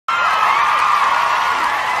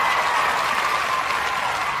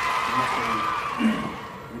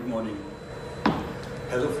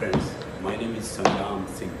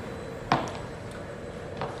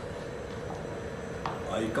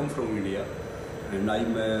and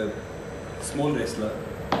I'm a small wrestler.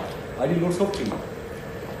 I did lots of things,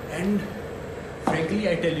 and frankly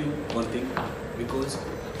I tell you one thing, because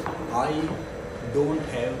I don't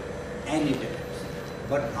have any talent,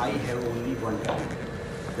 but I have only one talent,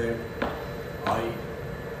 that I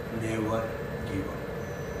never give up.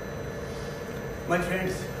 My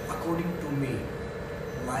friends, according to me,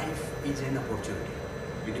 life is an opportunity.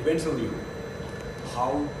 It depends on you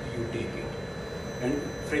how you take it. And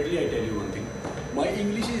frankly I tell you one thing, my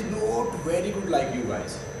English is not very good like you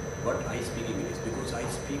guys, but I speak English because I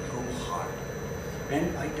speak from heart.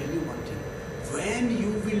 And I tell you one thing,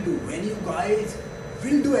 when you guys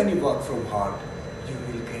will do any work from heart, you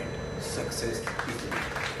will get success easily.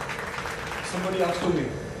 Somebody asked to me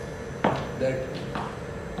that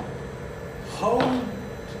how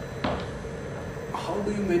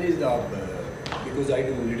do you manage because I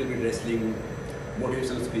do a little bit wrestling,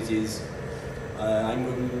 motivational speeches, I'm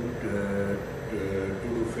going to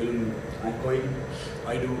do film,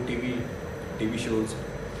 I do TV shows,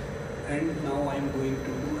 and now I'm going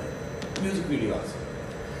to do music videos.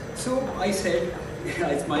 So I said,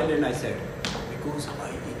 I smiled and I said, because I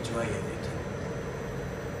enjoy everything.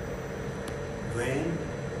 When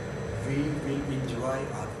we will enjoy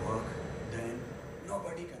our work, then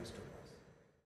nobody can stop.